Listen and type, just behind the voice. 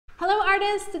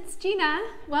artists, it's Gina.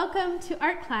 Welcome to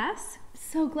art class.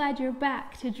 So glad you're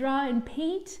back to draw and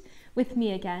paint with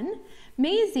me again.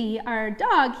 Maisie, our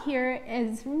dog here,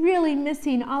 is really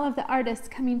missing all of the artists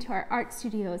coming to our art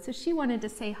studio, so she wanted to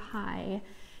say hi.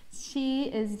 She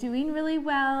is doing really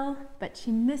well, but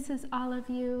she misses all of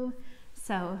you.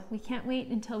 So we can't wait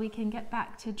until we can get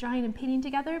back to drawing and painting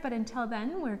together, but until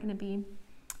then, we're going to be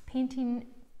painting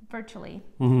virtually.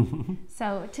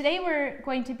 So today we're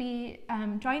going to be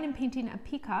drawing and painting a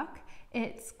peacock.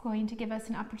 It's going to give us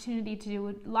an opportunity to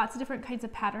do lots of different kinds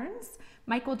of patterns.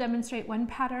 Mike will demonstrate one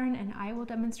pattern and I will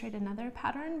demonstrate another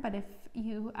pattern, but if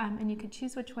you, and you could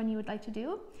choose which one you would like to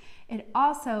do. It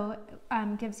also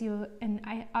gives you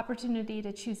an opportunity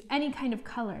to choose any kind of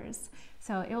colors.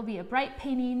 So it will be a bright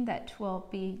painting that will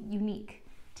be unique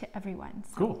to everyone.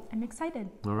 So cool. I'm excited.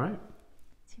 All right.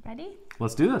 So you ready?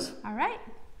 Let's do this. All right.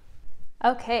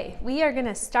 Okay, we are going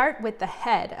to start with the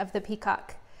head of the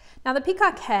peacock. Now the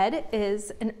peacock head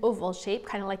is an oval shape,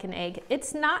 kind of like an egg.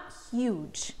 It's not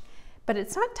huge, but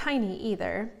it's not tiny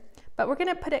either. But we're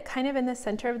going to put it kind of in the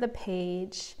center of the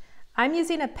page. I'm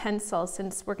using a pencil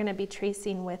since we're going to be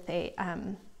tracing with a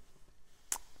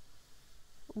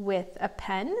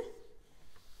pen.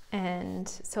 And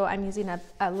so I'm using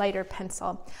a lighter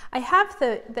pencil. I have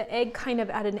the egg kind of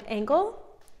at an angle.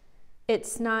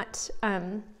 It's not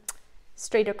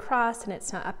straight across and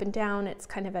it's not up and down. It's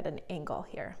kind of at an angle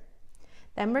here.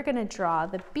 Then we're going to draw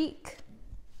the beak.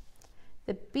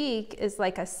 The beak is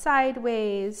like a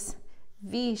sideways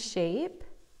V shape,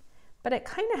 but it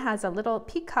kind of has a little,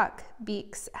 peacock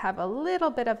beaks have a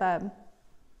little bit of a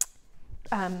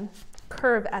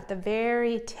curve at the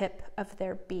very tip of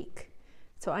their beak.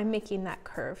 So I'm making that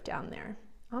curve down there,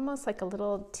 almost like a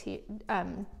little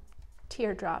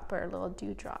teardrop or a little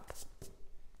dewdrop.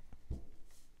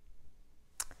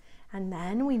 And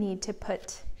then we need to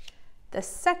put the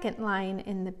second line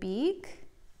in the beak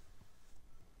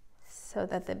so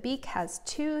that the beak has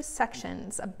two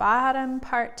sections, a bottom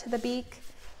part to the beak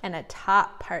and a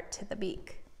top part to the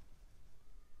beak.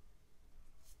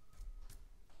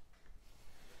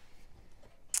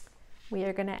 We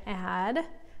are going to add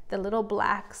the little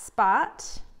black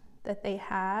spot that they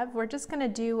have. We're just going to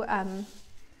do an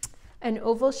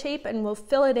oval shape and we'll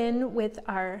fill it in with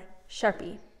our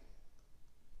Sharpie.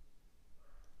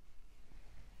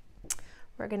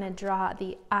 We're going to draw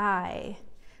the eye.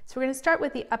 So we're going to start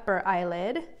with the upper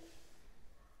eyelid,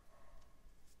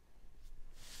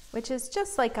 which is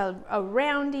just like a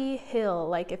roundy hill,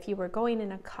 like if you were going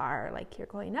in a car, like you're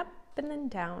going up and then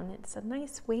down. It's a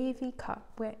nice wavy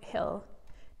hill,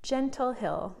 gentle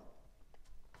hill.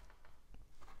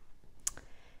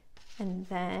 And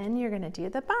then you're going to do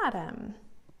the bottom.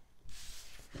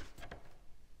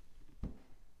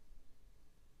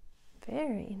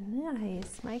 Very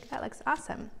nice, Mike. That looks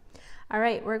awesome. All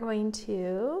right, we're going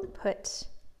to put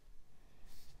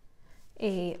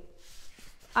a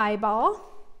eyeball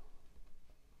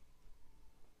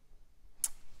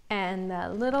and the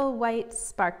little white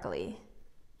sparkly,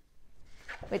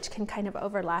 which can kind of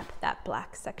overlap that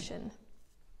black section.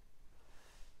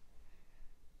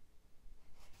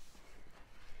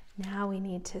 Now we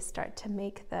need to start to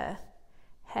make the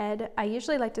head. I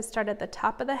usually like to start at the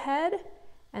top of the head,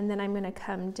 and then I'm going to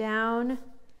come down,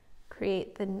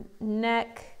 create the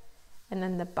neck, and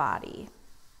then the body.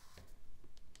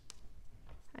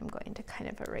 I'm going to kind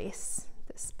of erase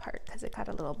this part because it got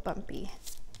a little bumpy.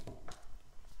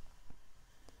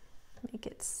 Make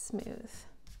it smooth.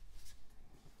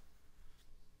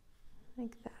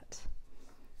 Like that.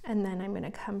 And then I'm going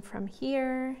to come from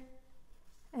here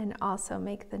and also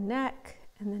make the neck,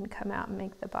 and then come out and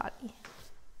make the body.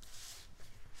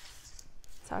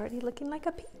 Already looking like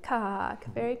a peacock.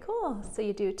 Very cool. So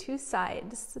you do two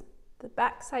sides, the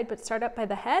back side, but start up by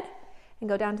the head and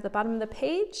go down to the bottom of the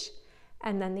page,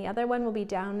 and then the other one will be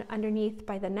down underneath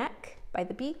by the neck, by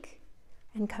the beak,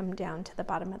 and come down to the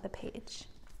bottom of the page.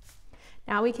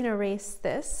 Now we can erase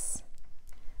this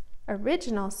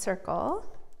original circle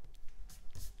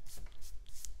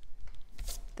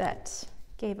that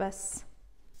gave us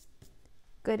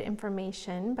good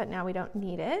information, but now we don't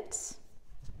need it.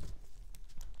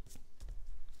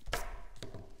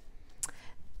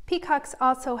 Peacocks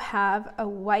also have a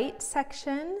white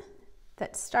section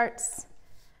that starts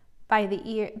by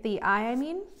the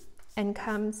eye, and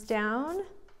comes down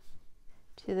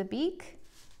to the beak,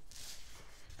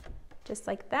 just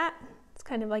like that. It's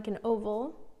kind of like an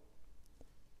oval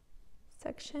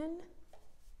section.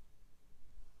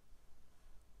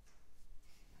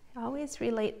 I always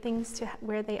relate things to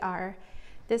where they are.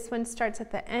 This one starts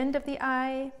at the end of the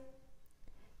eye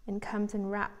and comes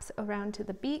and wraps around to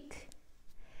the beak.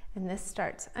 And this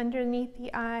starts underneath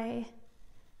the eye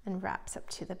and wraps up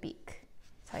to the beak.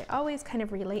 So I always kind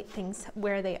of relate things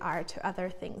where they are to other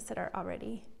things that are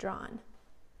already drawn.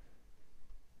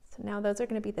 So now those are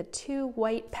going to be the 2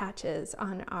 white patches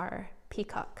on our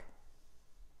peacock.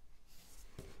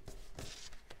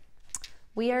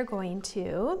 We are going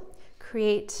to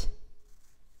create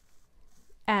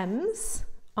M's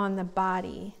on the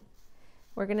body.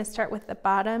 We're going to start with the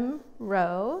bottom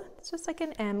row. It's just like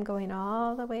an M going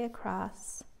all the way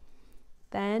across.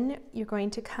 Then you're going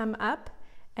to come up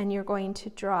and you're going to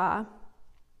draw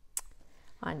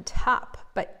on top,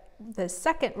 but the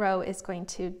second row is going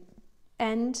to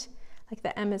end, like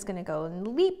the M is going to go and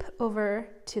leap over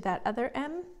to that other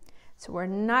M. So we're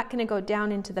not going to go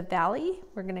down into the valley.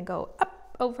 We're going to go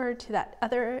up over to that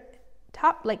other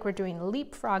top, like we're doing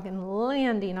leapfrog and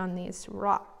landing on these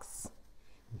rocks,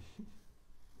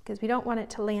 because we don't want it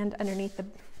to land underneath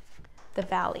the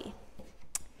valley.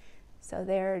 So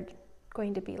they're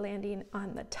going to be landing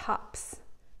on the tops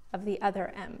of the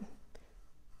other M.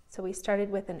 So we started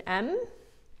with an M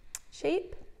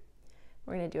shape.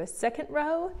 We're going to do a second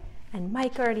row, and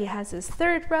Mike already has his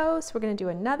third row, so we're going to do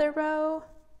another row,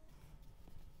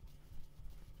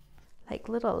 like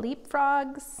little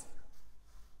leapfrogs.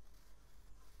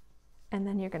 And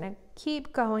then you're going to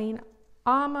keep going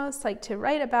almost like to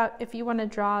right about, if you want to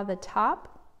draw the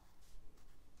top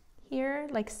here,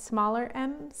 like smaller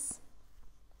M's,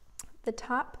 the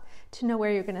top, to know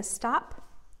where you're going to stop.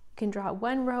 You can draw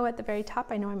one row at the very top.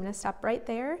 I know I'm going to stop right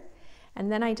there.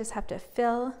 And then I just have to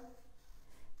fill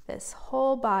this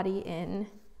whole body in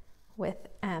with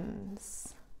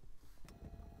M's.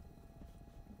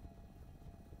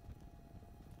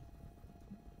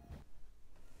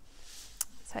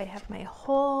 So I have my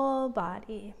whole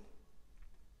body.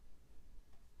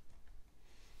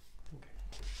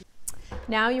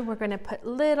 Now we're going to put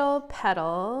little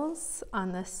petals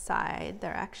on the side.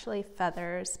 They're actually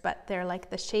feathers, but they're like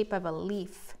the shape of a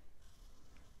leaf.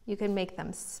 You can make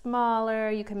them smaller,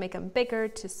 you can make them bigger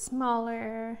to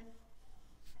smaller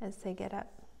as they get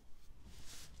up.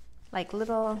 Like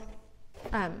little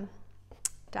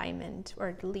diamond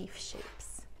or leaf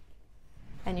shapes.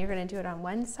 And you're going to do it on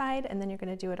one side and then you're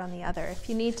going to do it on the other. If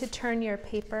you need to turn your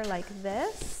paper like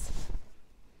this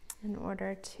in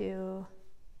order to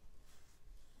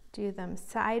do them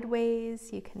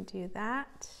sideways, you can do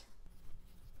that.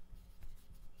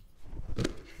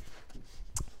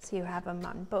 So you have them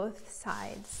on both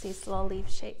sides, these little leaf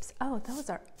shapes. Oh, those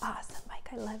are awesome, Mike,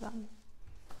 I love them.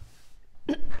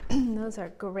 Those are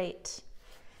great.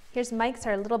 Here's Mike's,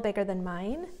 are a little bigger than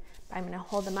mine, but I'm gonna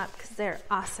hold them up because they're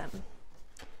awesome.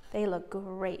 They look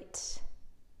great.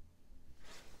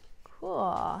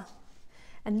 Cool.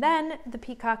 And then the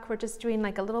peacock, we're just doing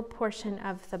like a little portion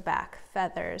of the back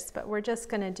feathers, but we're just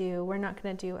gonna do, we're not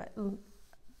gonna do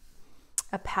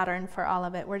a pattern for all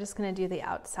of it. We're just gonna do the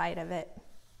outside of it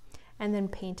and then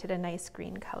paint it a nice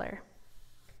green color.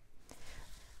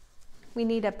 We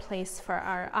need a place for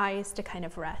our eyes to kind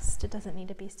of rest. It doesn't need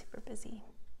to be super busy.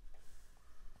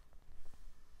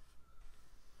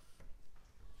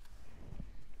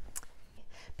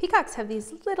 Peacocks have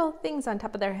these little things on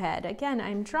top of their head. Again,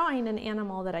 I'm drawing an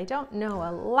animal that I don't know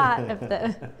a lot of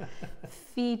the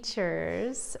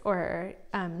features or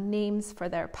names for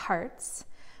their parts,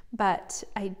 but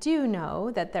I do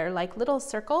know that they're like little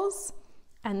circles,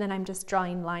 and then I'm just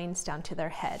drawing lines down to their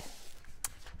head.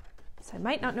 So I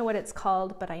might not know what it's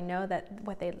called, but I know that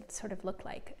what they sort of look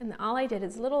like. And all I did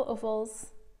is little ovals,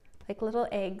 like little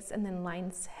eggs, and then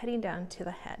lines heading down to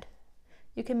the head.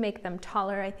 You can make them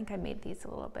taller. I think I made these a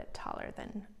little bit taller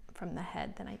than from the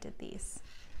head than I did these.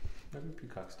 Every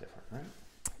peacock's different, right?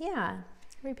 Yeah,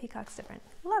 every peacock's different.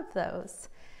 Love those.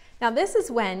 Now this is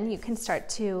when you can start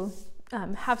to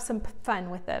have some fun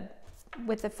with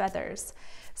the feathers.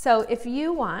 So if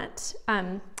you want,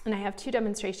 and I have 2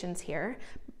 demonstrations here,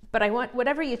 but I want,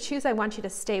 whatever you choose, I want you to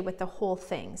stay with the whole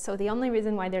thing. So the only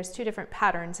reason why there's 2 different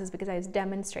patterns is because I was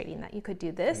demonstrating that you could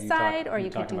do this side or you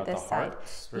could do this side.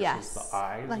 Yes. The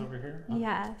eyes like, over here? Huh?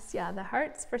 Yes, yeah, the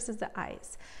hearts versus the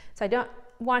eyes. So I don't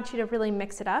want you to really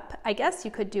mix it up. I guess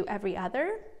you could do every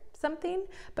other something,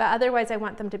 but otherwise I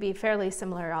want them to be fairly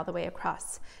similar all the way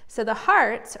across. So the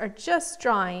hearts are just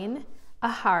drawing a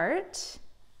heart.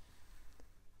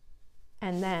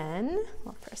 And then,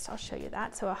 well, first I'll show you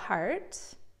that. So a heart.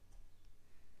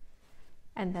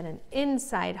 And then an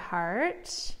inside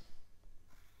heart.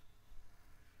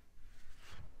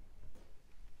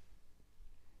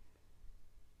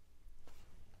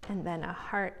 And then a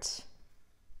heart,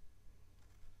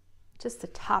 just the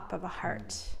top of a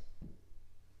heart.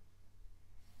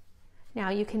 Now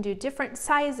you can do different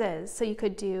sizes. So you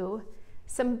could do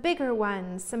some bigger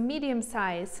ones, some medium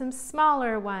size, some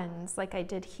smaller ones like I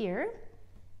did here.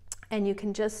 And you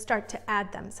can just start to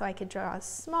add them. So I could draw a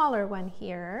smaller one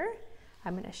here.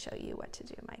 I'm going to show you what to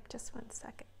do, Mike, just one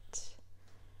second.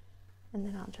 And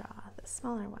then I'll draw the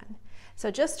smaller one.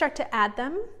 So just start to add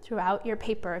them throughout your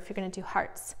paper if you're going to do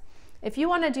hearts. If you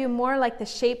want to do more like the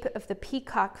shape of the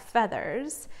peacock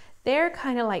feathers, they're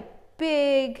kind of like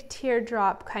big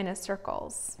teardrop kind of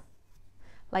circles.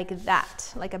 Like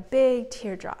that, like a big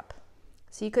teardrop.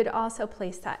 So you could also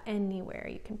place that anywhere.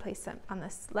 You can place them on the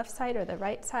left side or the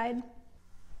right side.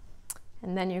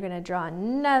 And then you're going to draw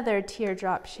another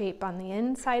teardrop shape on the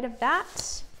inside of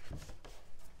that.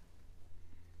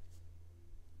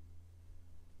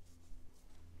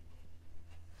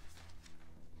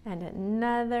 And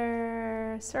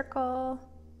another circle.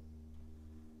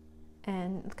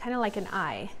 And kind of like an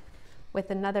eye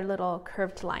with another little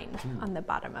curved line on the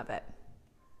bottom of it.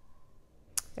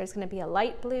 There's going to be a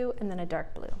light blue and then a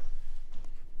dark blue.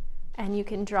 And you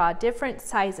can draw different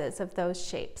sizes of those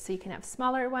shapes. So you can have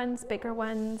smaller ones, bigger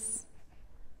ones,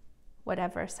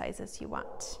 whatever sizes you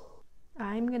want.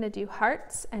 I'm going to do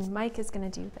hearts and Mike is going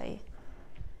to do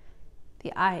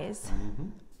the eyes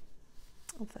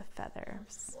of the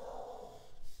feathers.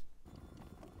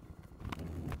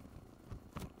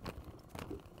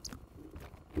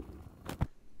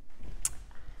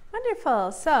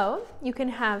 Wonderful. So you can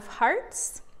have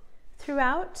hearts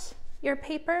throughout your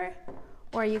paper,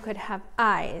 or you could have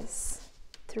eyes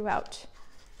throughout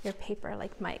your paper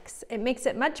like Mike's. It makes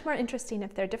it much more interesting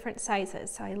if they're different sizes.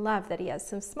 So I love that he has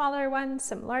some smaller ones,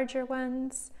 some larger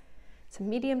ones, some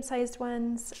medium-sized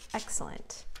ones.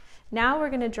 Excellent. Now we're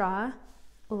going to draw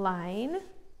a line,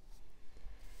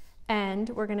 and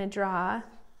we're going to draw,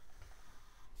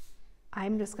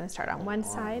 I'm just going to start on one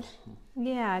side.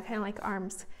 Yeah, kind of like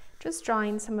arms. Just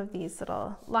drawing some of these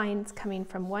little lines coming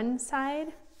from one side,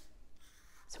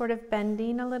 sort of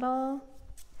bending a little.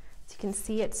 So you can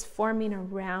see it's forming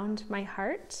around my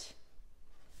heart.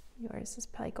 Yours is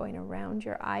probably going around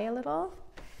your eye a little.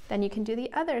 Then you can do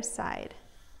the other side,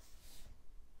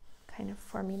 kind of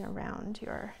forming around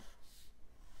your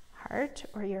heart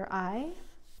or your eye.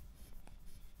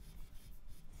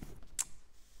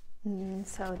 And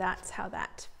so that's how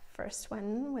that first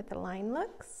one with the line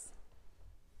looks.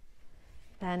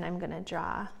 Then I'm going to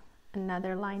draw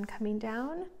another line coming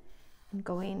down and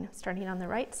going, starting on the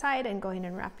right side and going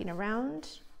and wrapping around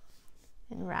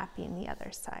and wrapping the other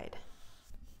side.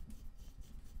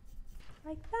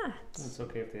 Like that. It's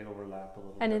okay if they overlap a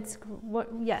little bit. And it's,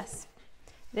 yes,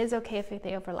 it is okay if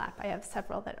they overlap. I have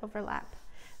several that overlap.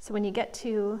 So when you get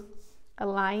to a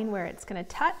line where it's going to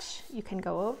touch, you can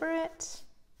go over it.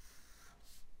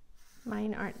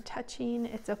 Mine aren't touching.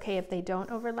 It's okay if they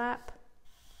don't overlap.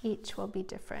 Each will be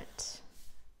different.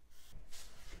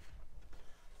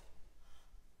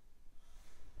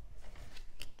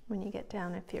 When you get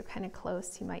down, if you're kind of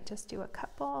close, you might just do a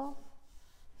couple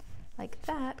like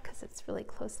that because it's really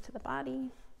close to the body.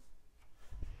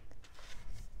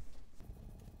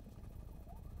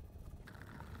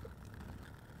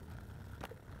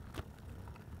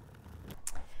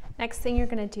 Next thing you're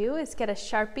going to do is get a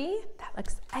Sharpie. That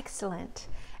looks excellent.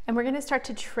 And we're going to start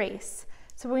to trace.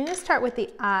 So we're going to start with the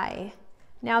eye.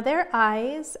 Now their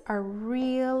eyes are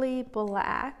really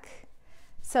black.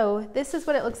 So this is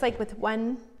what it looks like with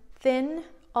one thin,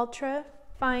 ultra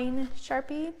fine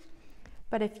Sharpie.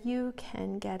 But if you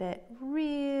can get it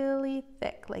really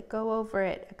thick, like go over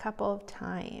it a couple of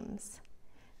times,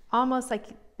 almost like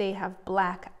they have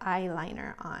black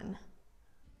eyeliner on.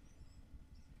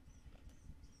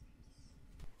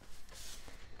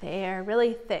 They're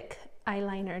really thick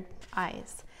eyeliner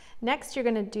eyes. Next, you're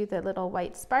going to do the little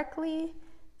white sparkly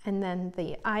and then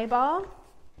the eyeball.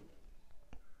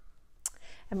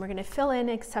 And we're going to fill in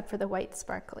except for the white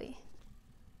sparkly.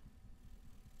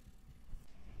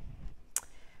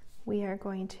 We are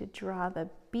going to draw the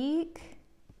beak,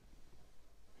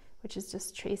 which is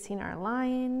just tracing our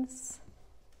lines.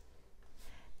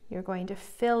 You're going to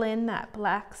fill in that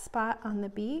black spot on the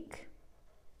beak.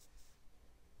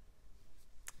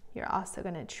 You're also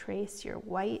going to trace your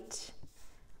white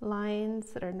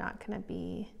lines that are not going to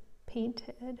be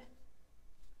painted.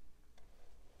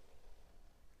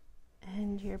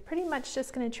 And you're pretty much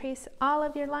just going to trace all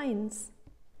of your lines.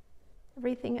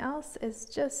 Everything else is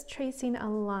just tracing a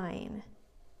line.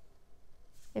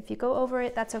 If you go over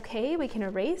it, that's okay. We can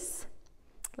erase.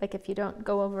 Like if you don't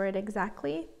go over it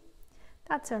exactly,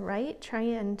 that's all right. Try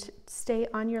and stay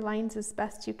on your lines as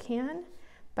best you can,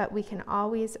 but we can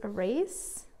always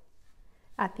erase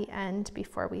at the end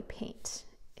before we paint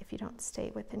if you don't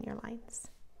stay within your lines.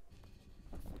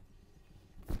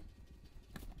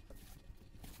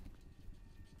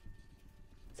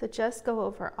 So just go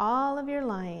over all of your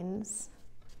lines,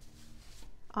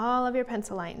 all of your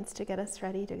pencil lines to get us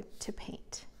ready to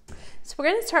paint. So we're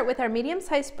going to start with our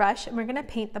medium-sized brush and we're going to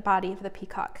paint the body of the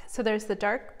peacock. So there's the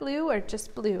dark blue or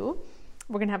just blue.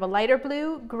 We're going to have a lighter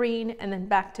blue, green, and then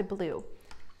back to blue.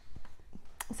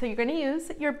 So you're going to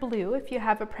use your blue. If you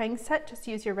have a praying set, just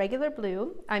use your regular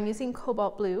blue. I'm using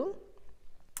cobalt blue,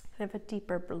 kind of a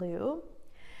deeper blue.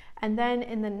 And then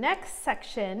in the next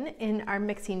section in our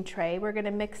mixing tray, we're going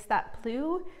to mix that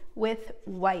blue with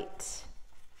white.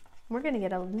 We're going to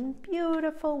get a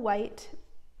beautiful white,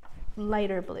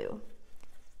 lighter blue.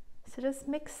 So just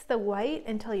mix the white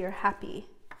until you're happy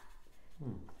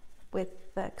with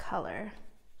the color.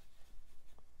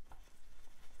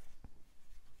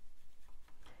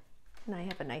 And I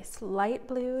have a nice light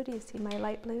blue. Do you see my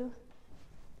light blue?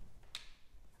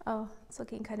 Oh, it's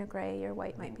looking kind of gray. Your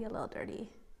white might be a little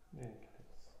dirty. Yeah.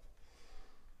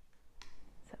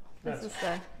 So this is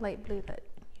the light blue that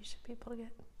you should be able to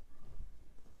get.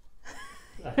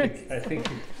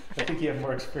 I think you have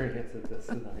more experience at this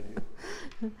than I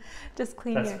do. Just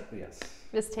clean Yes.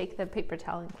 Just take the paper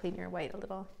towel and clean your white a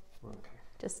little. Okay.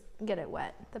 Just get it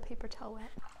wet, the paper towel wet.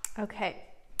 Okay,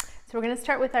 so we're going to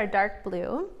start with our dark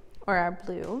blue, or our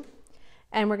blue,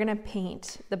 and we're going to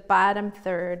paint the bottom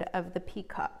third of the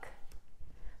peacock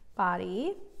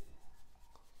body.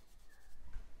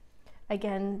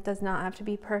 Again, does not have to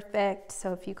be perfect,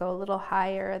 so if you go a little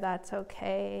higher, that's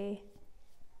okay.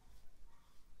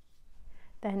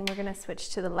 Then we're going to switch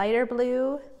to the lighter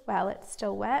blue while it's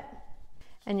still wet,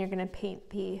 and you're going to paint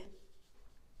the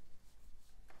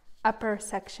upper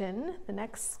section, the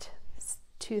next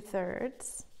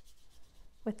 2/3,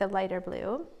 with the lighter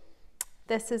blue.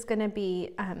 This is going to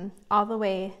be all the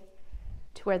way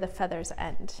to where the feathers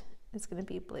end. Is going to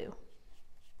be blue,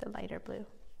 the lighter blue.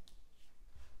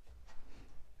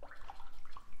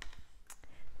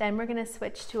 Then we're going to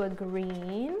switch to a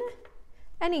green,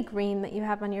 any green that you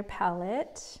have on your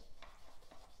palette.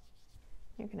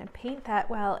 You're going to paint that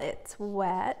while it's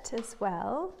wet as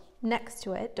well, next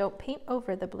to it. Don't paint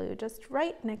over the blue, just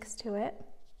right next to it.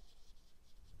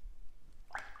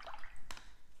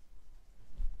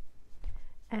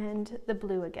 And the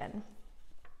blue again,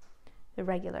 the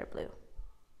regular blue.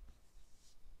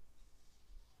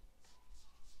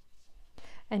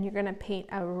 And you're going to paint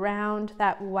around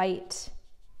that white.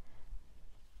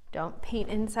 Don't paint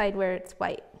inside where it's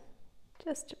white,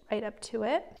 just right up to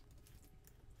it.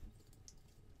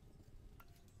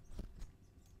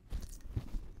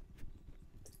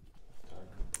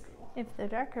 If the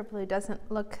darker blue doesn't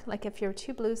look like, if your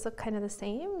two blues look kind of the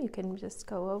same, you can just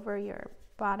go over your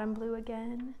bottom blue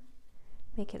again,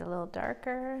 make it a little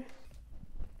darker.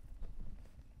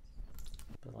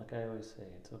 But like I always say,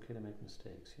 it's okay to make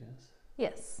mistakes, yes?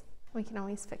 Yes, we can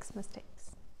always fix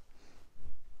mistakes.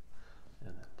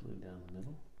 And that blue down the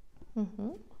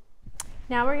middle.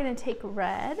 Now we're going to take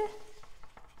red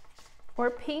or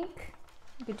pink.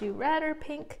 You could do red or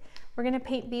pink. We're going to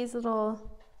paint these little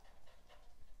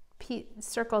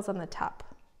circles on the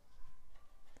top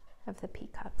of the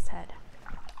peacock's head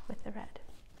with the red.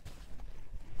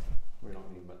 We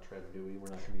don't need much red, do we? We're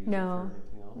not going to use it for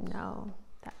anything else? No,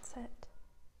 that's it.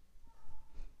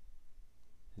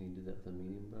 And you did that with a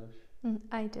medium brush?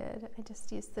 I did. I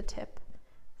just used the tip.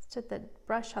 Stood the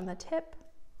brush on the tip.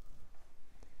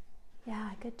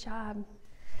 Yeah, good job.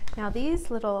 Now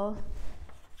these little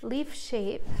leaf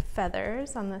shape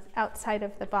feathers on the outside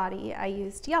of the body, I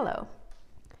used yellow.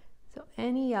 So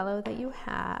any yellow that you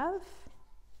have,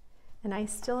 and I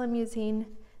still am using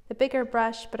the bigger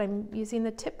brush, but I'm using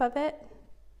the tip of it.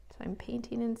 So I'm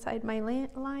painting inside my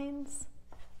lines.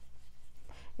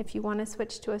 If you want to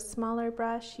switch to a smaller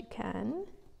brush, you can.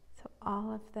 So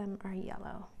all of them are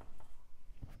yellow.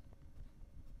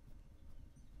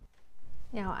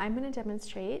 Now I'm going to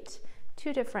demonstrate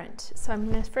two different. So I'm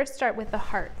going to first start with the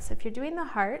hearts. If you're doing the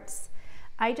hearts,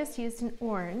 I just used an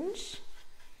orange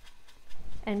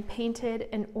and painted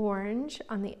an orange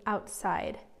on the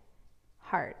outside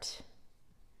heart.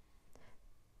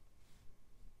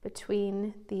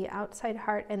 Between the outside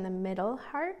heart and the middle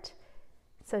heart.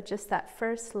 So just that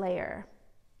first layer.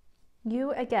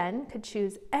 You again could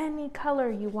choose any color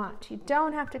you want. You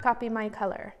don't have to copy my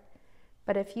color.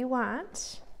 But if you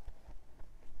want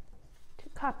to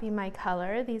copy my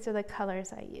color, these are the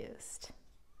colors I used.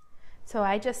 So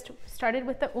I just started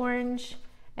with the orange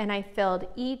and I filled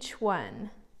each one,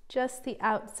 just the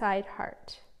outside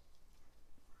heart.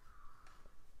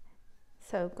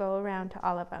 So go around to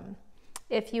all of them.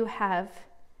 If you have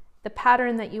the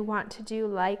pattern that you want to do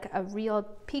like a real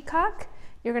peacock,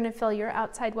 you're going to fill your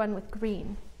outside one with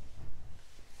green.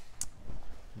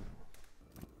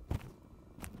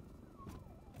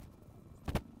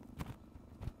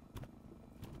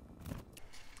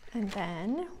 And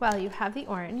then, while you have the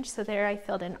orange, so there I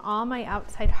filled in all my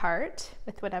outside heart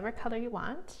with whatever color you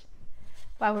want.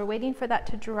 While we're waiting for that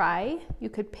to dry, you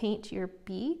could paint your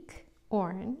beak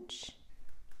orange.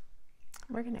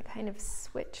 We're gonna kind of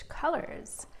switch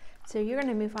colors. So you're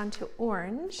gonna move on to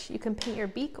orange. You can paint your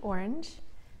beak orange,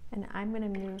 and I'm gonna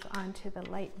move on to the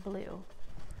light blue.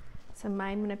 So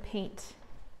I'm gonna paint,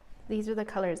 these are the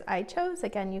colors I chose.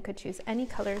 Again, you could choose any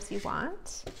colors you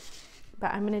want.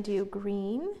 But I'm gonna do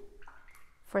green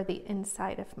for the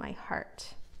inside of my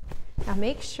heart. Now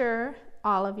make sure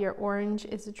all of your orange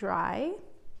is dry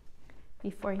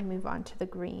before you move on to the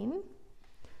green,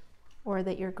 or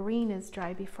that your green is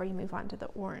dry before you move on to the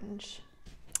orange.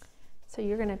 So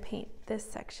you're gonna paint this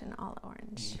section all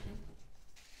orange.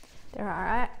 There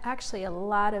are actually a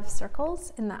lot of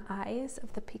circles in the eyes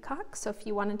of the peacock. So if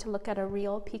you wanted to look at a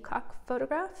real peacock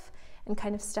photograph and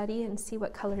kind of study and see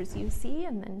what colors you see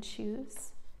and then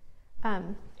choose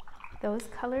those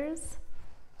colors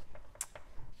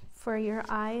for your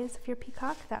eyes of your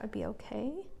peacock, that would be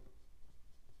okay.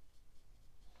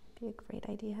 Be a great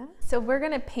idea. So we're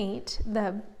gonna paint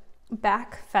the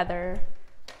back feather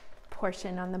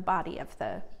portion on the body of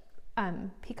the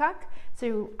peacock.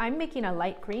 So I'm making a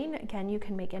light green. Again, you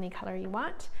can make any color you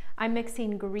want. I'm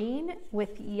mixing green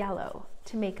with yellow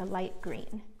to make a light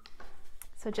green.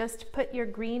 So just put your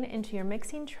green into your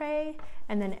mixing tray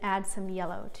and then add some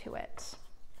yellow to it.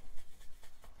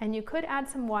 And you could add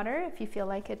some water if you feel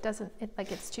like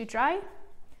it's too dry,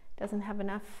 doesn't have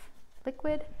enough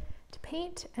liquid to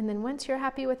paint. And then once you're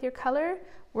happy with your color,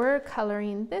 we're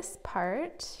coloring this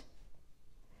part.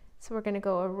 So we're gonna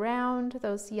go around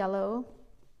those yellow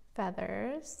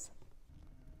feathers.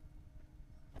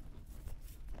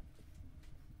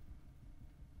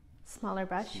 Smaller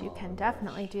brush, you can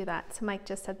definitely do that. So Mike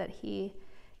just said that he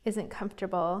isn't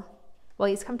comfortable, well,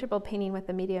 he's comfortable painting with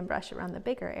the medium brush around the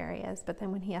bigger areas, but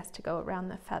then when he has to go around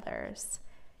the feathers,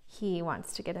 he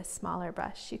wants to get a smaller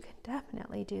brush. You can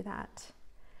definitely do that.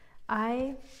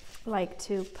 I like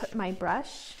to put my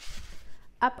brush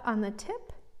up on the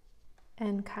tip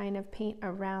and kind of paint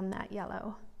around that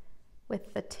yellow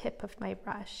with the tip of my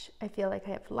brush. I feel like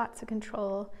I have lots of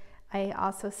control. I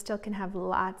also still can have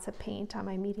lots of paint on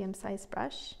my medium-sized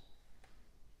brush.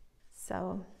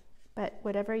 So, but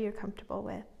whatever you're comfortable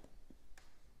with.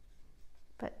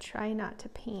 But try not to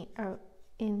paint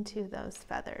into those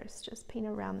feathers, just paint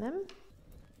around them.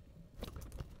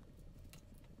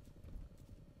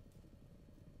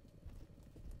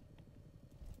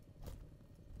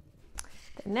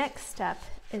 The next step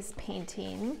is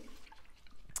painting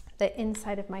the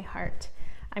inside of my heart.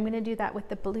 I'm going to do that with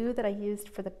the blue that I used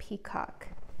for the peacock.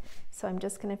 So I'm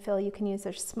just going to fill, you can use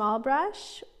a small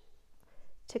brush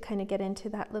to kind of get into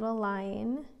that little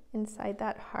line inside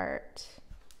that heart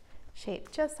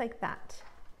shape, just like that.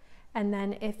 And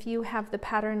then if you have the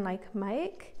pattern like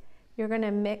Mike, you're going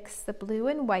to mix the blue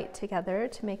and white together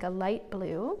to make a light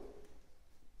blue.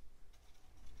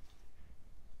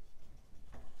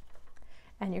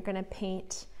 And you're going to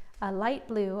paint a light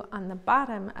blue on the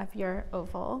bottom of your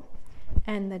oval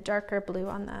and the darker blue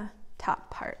on the top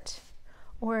part.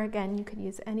 Or again, you could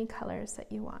use any colors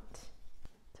that you want.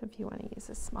 So if you want to use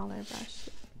a smaller brush.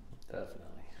 Definitely.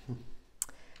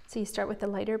 So you start with the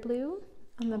lighter blue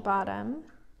on the bottom.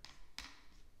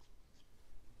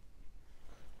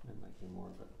 It might be more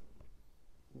of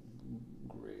a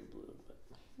gray blue, but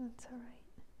that's all right.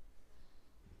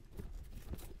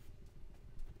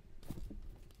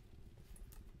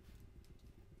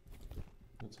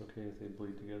 it's okay if they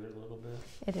bleed together a little bit.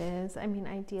 It is. I mean,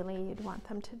 ideally you'd want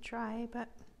them to dry, but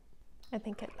I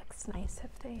think it looks nice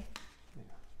if they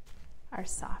are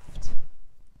soft.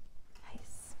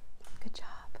 Nice. Good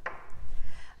job.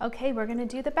 Okay, we're gonna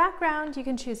do the background. You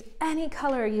can choose any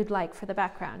color you'd like for the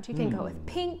background. You can go with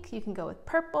pink, you can go with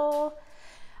purple.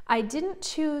 I didn't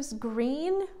choose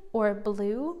green or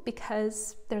blue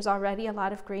because there's already a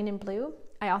lot of green and blue.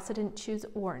 I also didn't choose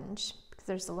orange because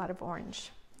there's a lot of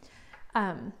orange.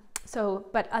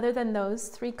 But other than those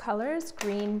three colors,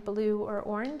 green, blue, or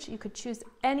orange, you could choose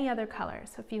any other color.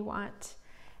 So if you want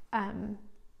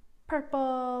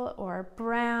purple or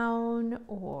brown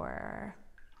or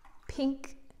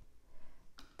pink,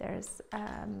 there's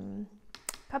a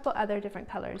couple other different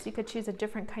colors. You could choose a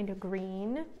different kind of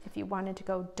green if you wanted to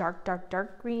go dark, dark,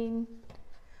 dark green,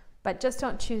 but just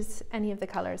don't choose any of the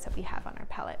colors that we have on our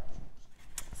palette.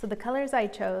 So the colors I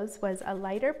chose was a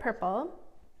lighter purple,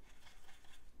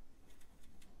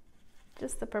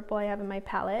 just the purple I have in my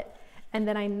palette, and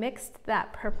then I mixed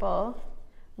that purple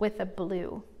with a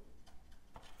blue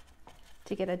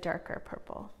to get a darker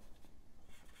purple.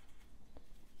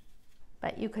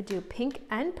 But you could do pink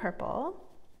and purple,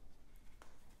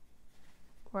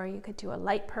 or you could do a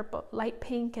light purple, light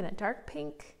pink and a dark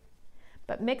pink,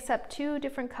 but mix up 2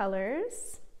 different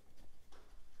colors.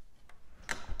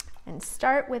 And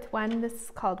start with one, this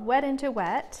is called Wet into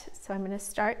Wet. So I'm going to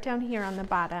start down here on the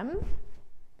bottom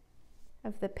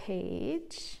of the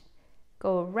page,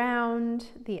 go around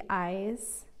the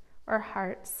eyes or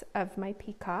hearts of my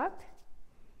peacock,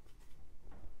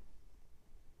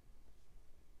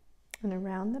 and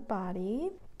around the body.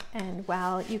 And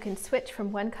while you can switch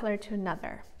from one color to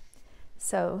another.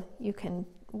 So you can,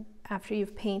 after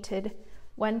you've painted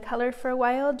one color for a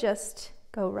while, just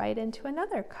go right into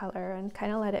another color and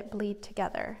kind of let it bleed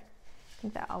together. I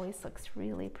think that always looks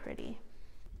really pretty.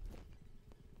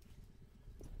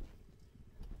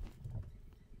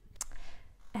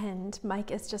 And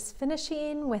Mike is just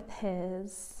finishing with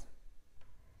his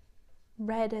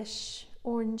reddish,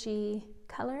 orangey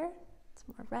color. It's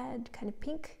more red, kind of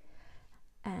pink.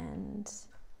 And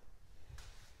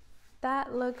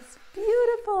that looks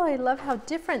beautiful. I love how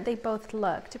different they both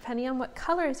look, depending on what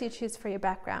colors you choose for your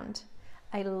background.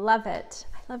 I love it.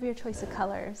 I love your choice of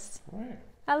colors. All right.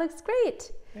 That looks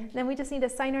great. Then we just need to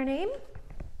sign our name.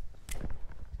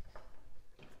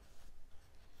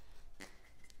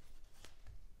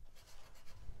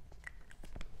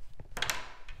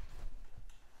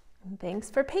 And thanks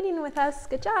for painting with us.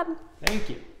 Good job. Thank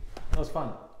you. That was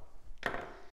fun.